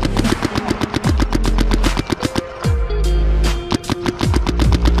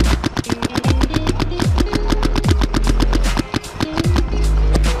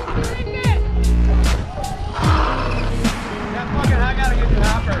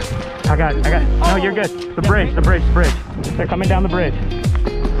 I got it. No, you're good. The bridge. They're coming down the bridge.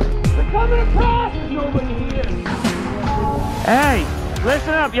 They're coming across. There's nobody here. Hey,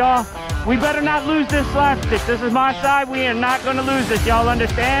 listen up, y'all. We better not lose this slapstick. This is my side. We are not going to lose this. Y'all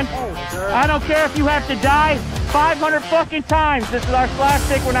understand? I don't care if you have to die 500 fucking times. This is our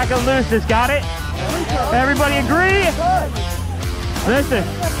slapstick. We're not going to lose this. Got it? Everybody agree? Listen.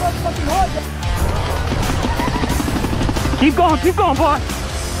 Keep going, boss.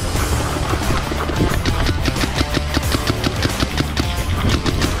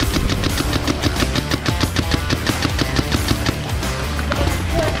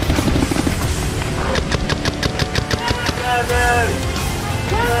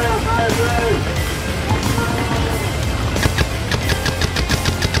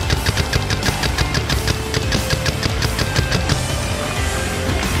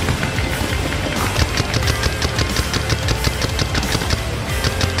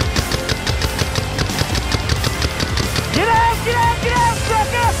 Get out,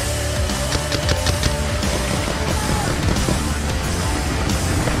 sucker!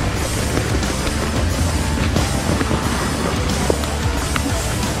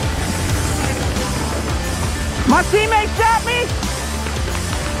 My teammate shot me!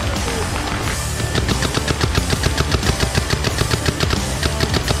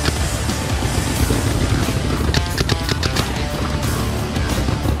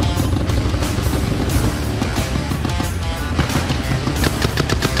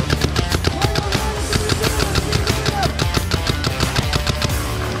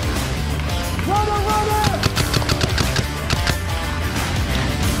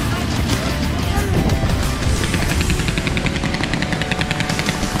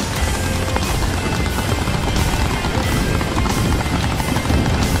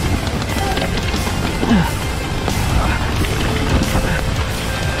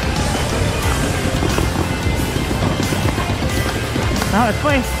 No, it's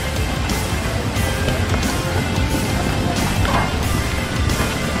clean.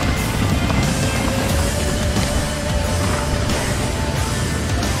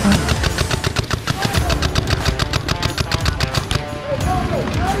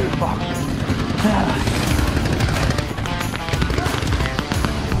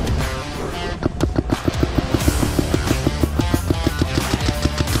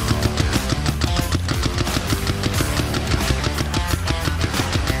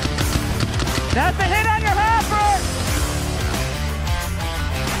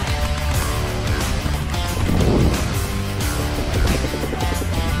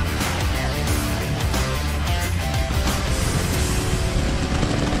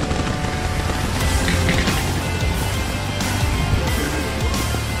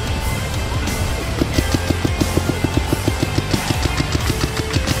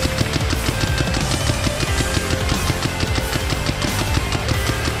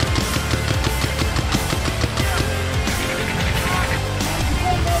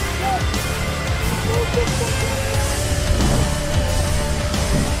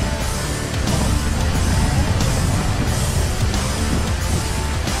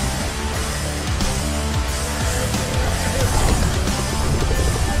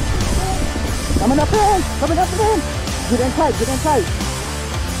 Coming up to him. Get in tight, get in tight.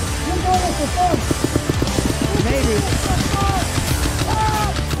 You're doing this for fun. Maybe.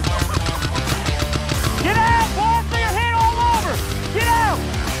 Get out, boy, so you're hit all over. Get out.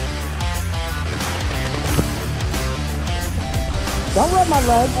 Don't rub my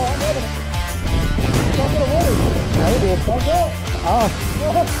leg. Oh, I'm ready. Don't get away. No, you did. Don't go. Oh,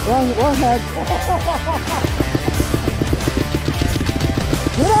 wrong head.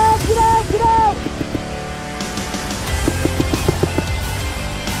 Get out, get out, get out.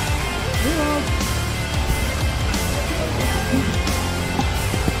 Reload.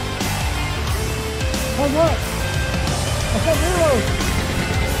 Oh, what? I said reload.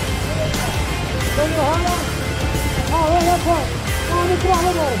 Don't you hold on? Oh, right that part. Oh, look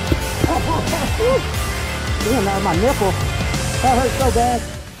at it. Damn, that was my nipple. That hurt so bad.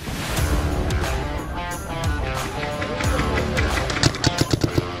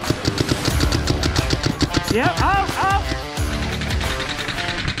 Yep, out, out.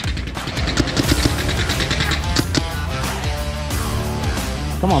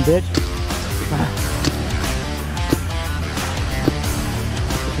 Come on, bitch.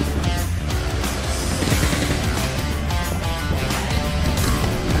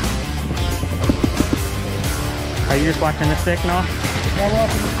 Are you just watching the stick now? Yeah, we're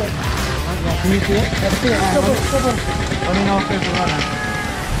watching the stick. Can you see it? Let's see it. Let me know if there's a runner.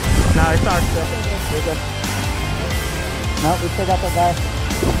 No, it's our stick. We're good. No, we still got that guy.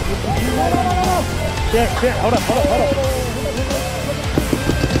 Shit, shit, hold up.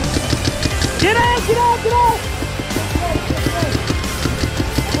 Get out, get out, get out!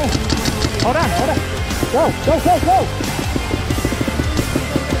 Hold on. Go!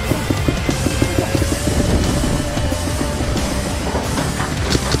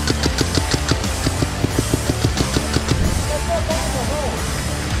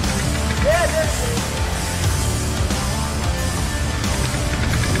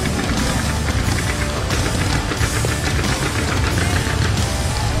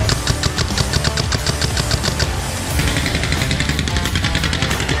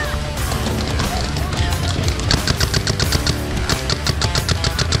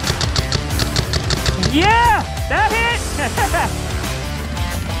 Yeah, that hit.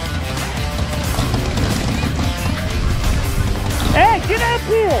 Hey, get up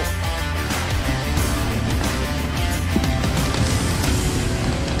here.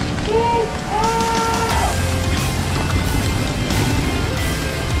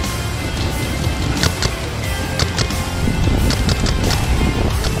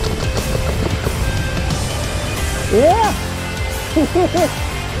 Yeah!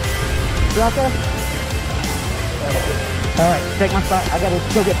 Drop there? Alright, take my spot. I gotta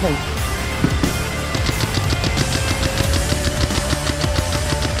go get paint.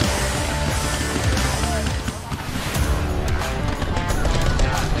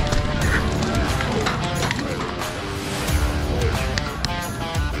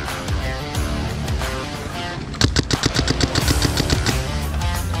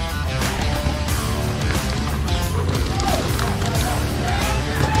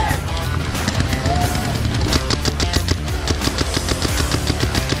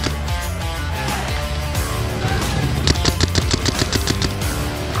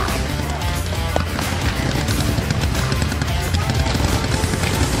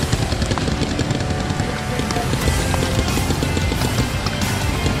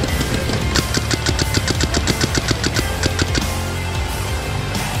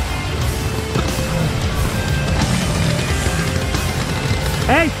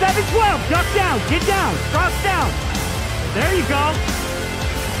 Hey, 712, duck down, get down, drop down. There you go.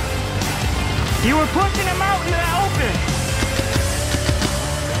 You were pushing him out into that open.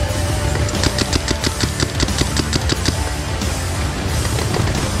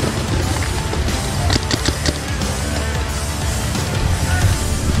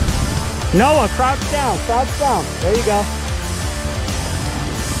 Noah, crouch down, crouch down. There you go.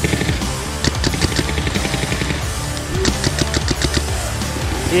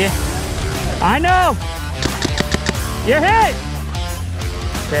 Yeah, I know. You're hit.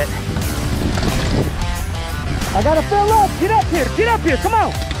 Hit. I gotta fill up! Get up here, come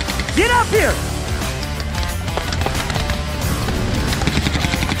on. Get up here.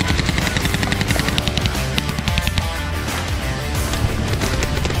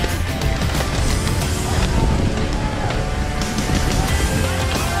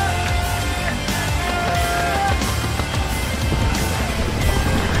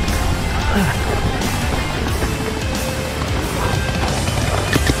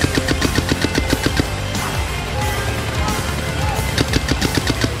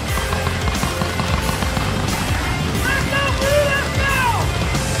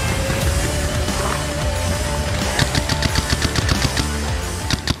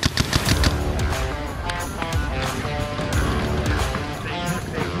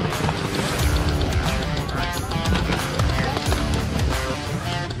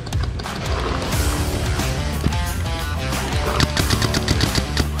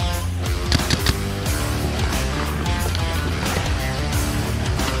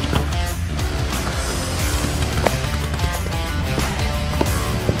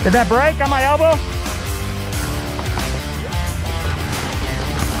 Did that break on my elbow?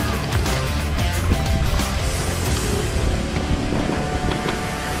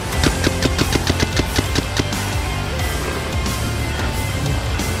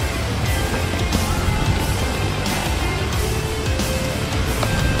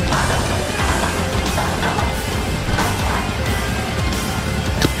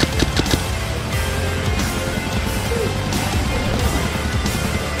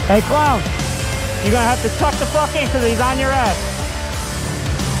 Hey, clown, you're gonna have to tuck the fuck in because he's on your ass.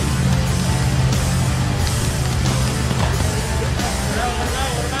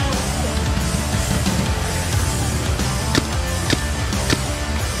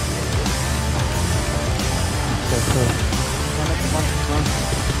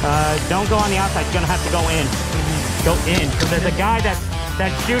 Don't go on the outside, you're gonna have to go in. Go in, because there's a guy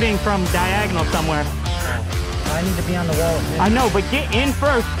that's shooting from diagonal somewhere. I need to be on the wall. I know, but get in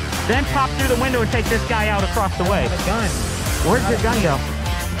first, then pop through the window and take this guy out across the way. I have a gun. Where's your gun go?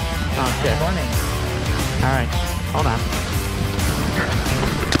 Oh, shit. I'm running. All right, hold on.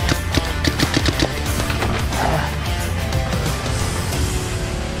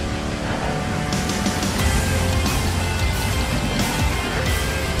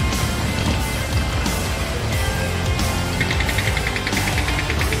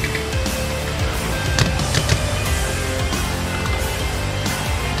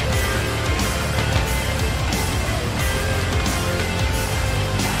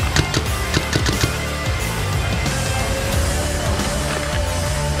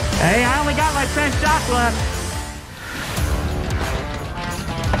 Hey, I only got like 10 shots left.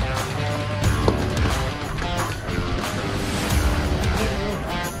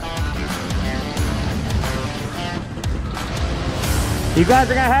 You guys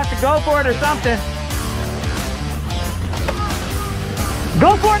are gonna have to go for it or something.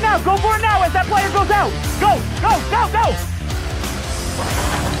 Go for it now, go for it now as that player goes out. Go, go, go, go.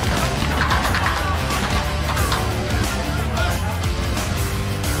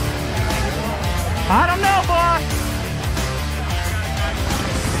 I don't know, boss.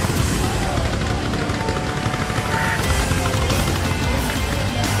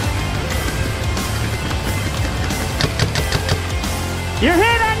 You're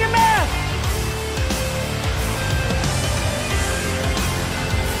hit on your mask.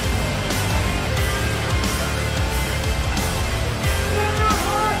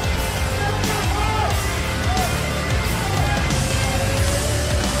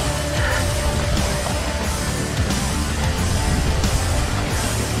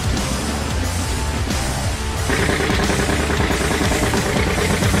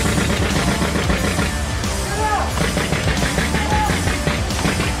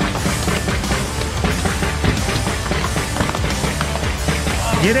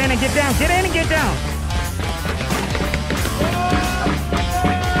 Get in and get down, get in and get down.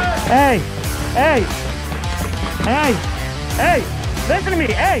 Hey, hey, hey, hey, listen to me,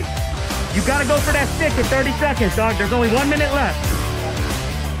 hey. You gotta go for that stick in 30 seconds, dog. There's only 1 minute left.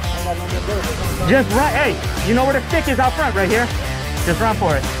 Just run, hey, you know where the stick is out front, right here? Just run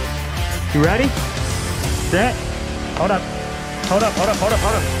for it. You ready? Set. Hold up, hold up, hold up, hold up,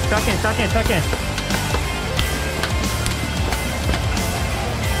 hold up. Tuck in, tuck in, tuck in.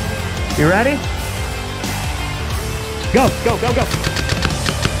 You ready? Go, go, go, go.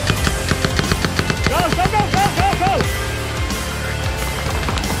 Go, go, go, go, go, go.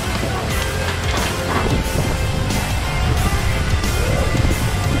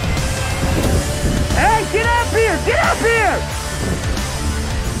 Hey, get up here, get up here.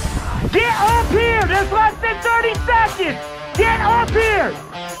 Get up here, there's less than 30 seconds. Get up here.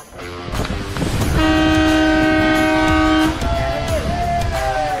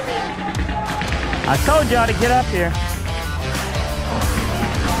 I told y'all to get up here.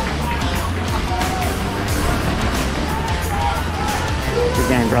 Good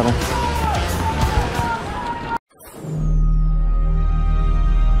game, brother.